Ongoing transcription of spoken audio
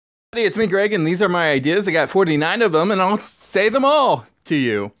Hey, it's me, Greg, and these are my ideas. I got 49 of them, and I'll say them all to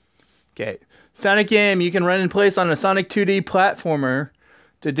you. Okay. Sonic game. You can run in place on a Sonic 2D platformer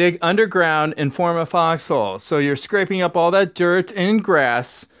to dig underground and form a foxhole. So you're scraping up all that dirt and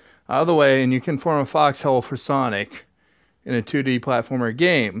grass out of the way, and you can form a foxhole for Sonic in a 2D platformer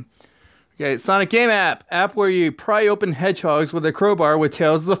game. Okay, Sonic game app where you pry open hedgehogs with a crowbar with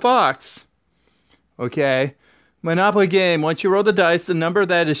Tails the Fox. Okay. Monopoly game. Once you roll the dice, the number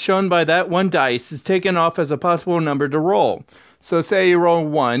that is shown by that one dice is taken off as a possible number to roll. So say you roll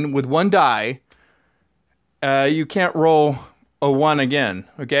 1 with 1 die, you can't roll a 1 again.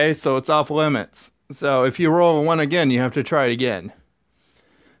 Okay, so it's off limits. So if you roll a 1 again, you have to try it again.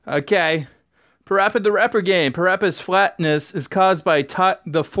 Okay. Parappa the Rapper game. Parappa's flatness is caused by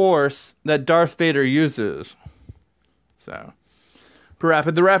the force that Darth Vader uses. So,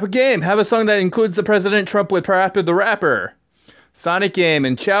 Parappa the Rapper game. Have a song that includes the President Trump with Parappa the Rapper. Sonic game.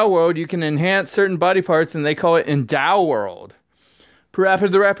 In Chow World, you can enhance certain body parts and they call it Endow World.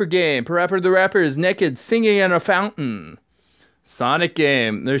 Parappa the Rapper game. Parappa the Rapper is naked singing in a fountain. Sonic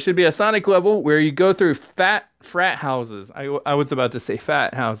game. There should be a Sonic level where you go through fat frat houses. I was about to say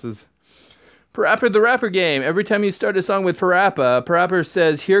fat houses. Parappa the Rapper game. Every time you start a song with Parappa, Parappa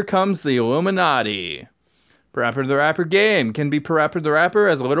says, "Here comes the Illuminati." Parappa the Rapper game. Can be Parappa the Rapper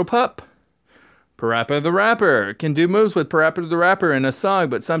as a little pup. Parappa the Rapper can do moves with Parappa the Rapper in a song,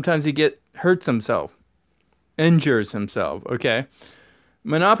 but sometimes he hurts himself. Injures himself. Okay.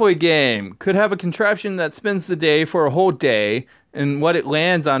 Monopoly game. Could have a contraption that spins the day for a whole day, and what it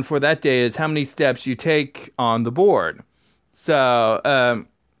lands on for that day is how many steps you take on the board. So,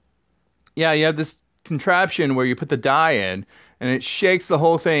 yeah, you have this contraption where you put the die in, and it shakes the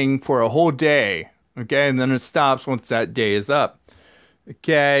whole thing for a whole day. Okay, and then it stops once that day is up.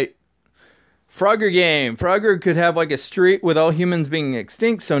 Okay. Frogger game. Frogger could have like a street with all humans being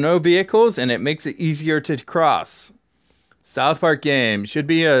extinct, so no vehicles, and it makes it easier to cross. South Park game. Should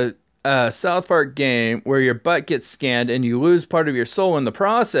be a South Park game where your butt gets scanned and you lose part of your soul in the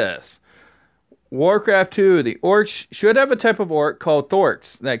process. Warcraft 2. The orcs should have a type of orc called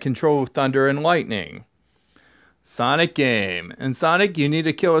Thorks that control thunder and lightning. Sonic game. In Sonic, you need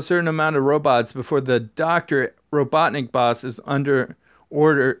to kill a certain amount of robots before the Dr. Robotnik boss is in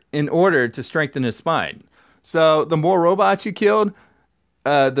order to strengthen his spine. So the more robots you killed,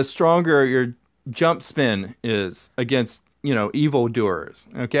 the stronger your jump spin is against, evildoers.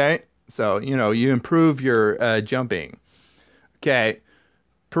 Okay? So, you improve your jumping. Okay.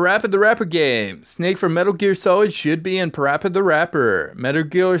 Parappa the Rapper game. Snake from Metal Gear Solid should be in Parappa the Rapper. Metal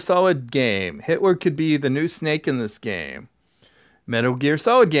Gear Solid game. Hitler could be the new Snake in this game. Metal Gear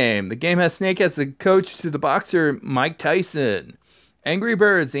Solid game. The game has Snake as the coach to the boxer Mike Tyson. Angry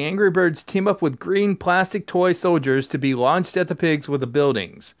Birds. The Angry Birds team up with green plastic toy soldiers to be launched at the pigs with the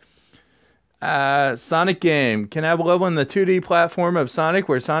buildings. Sonic game. Can have a level in the 2D platform of Sonic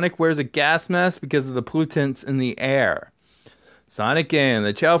where Sonic wears a gas mask because of the pollutants in the air. Sonic game.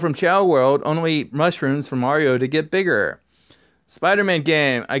 The Chow from Chow World only eat mushrooms from Mario to get bigger. Spider-Man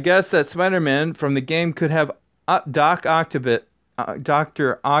game. I guess that Spider-Man from the game could have Octopus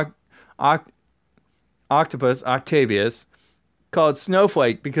Octavius called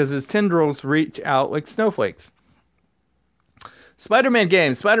Snowflake because his tendrils reach out like snowflakes. Spider-Man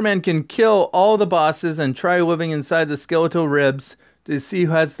game. Spider-Man can kill all the bosses and try living inside the skeletal ribs to see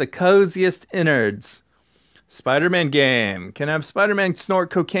who has the coziest innards. Spider-Man game. Can have Spider-Man snort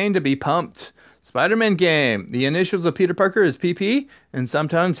cocaine to be pumped. Spider-Man game. The initials of Peter Parker is PP, and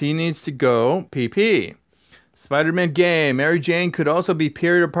sometimes he needs to go PP. Spider-Man game. Mary Jane could also be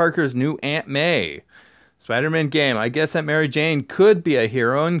Peter Parker's new Aunt May. Spider-Man game. I guess that Mary Jane could be a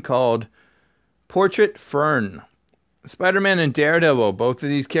heroine called Portrait Fern. Spider-Man and Daredevil. Both of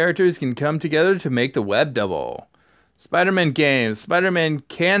these characters can come together to make the web double. Spider-Man game. Spider-Man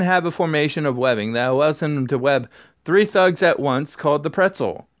can have a formation of webbing that allows him to web 3 thugs at once called the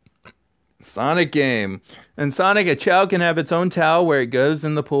pretzel. Sonic game. In Sonic, a Chow can have its own towel where it goes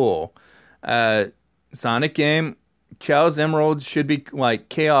in the pool. Sonic game. Chow's emeralds should be like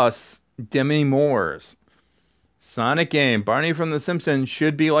Chaos Demi-Moores. Sonic game. Barney from The Simpsons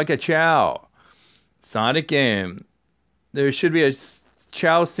should be like a Chow. Sonic game. There should be a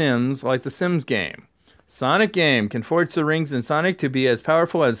Chow Sims like the Sims game. Sonic game. Can forge the rings in Sonic to be as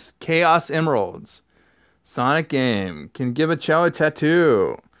powerful as Chaos Emeralds. Sonic game. Can give a Chow a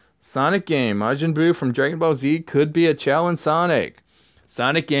tattoo. Sonic game. Majin Buu from Dragon Ball Z could be a Chow in Sonic.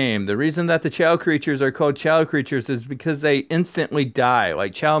 Sonic game. The reason that the Chow creatures are called Chow creatures is because they instantly die,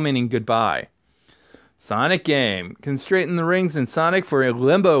 like Chow meaning goodbye. Sonic game. Can straighten the rings in Sonic for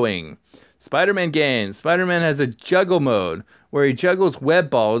limboing. Spider-Man game. Spider-Man has a juggle mode where he juggles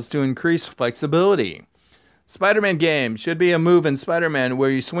web balls to increase flexibility. Spider-Man game. Should be a move in Spider-Man where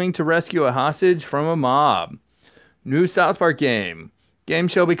you swing to rescue a hostage from a mob. New South Park game. Game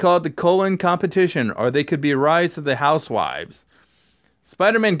shall be called the Colon Competition, or they could be Rise of the Housewives.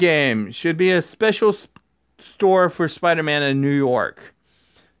 Spider-Man game. Should be a special store for Spider-Man in New York.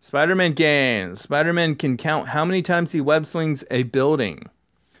 Spider-Man game. Spider-Man can count how many times he web slings a building.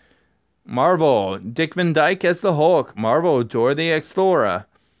 Marvel. Dick Van Dyke as the Hulk. Marvel. Dora the Explorer.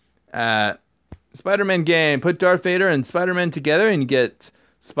 Spider-Man game. Put Darth Vader and Spider-Man together and you get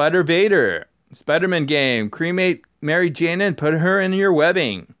Spider-Vader. Spider-Man game. Cremate Mary Jane and put her in your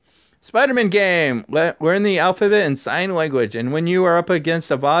webbing. Spider-Man game. Learn the alphabet and sign language. And when you are up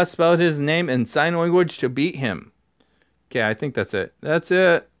against a boss, spell his name in sign language to beat him. Okay, I think that's it. That's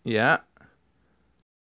it. Yeah.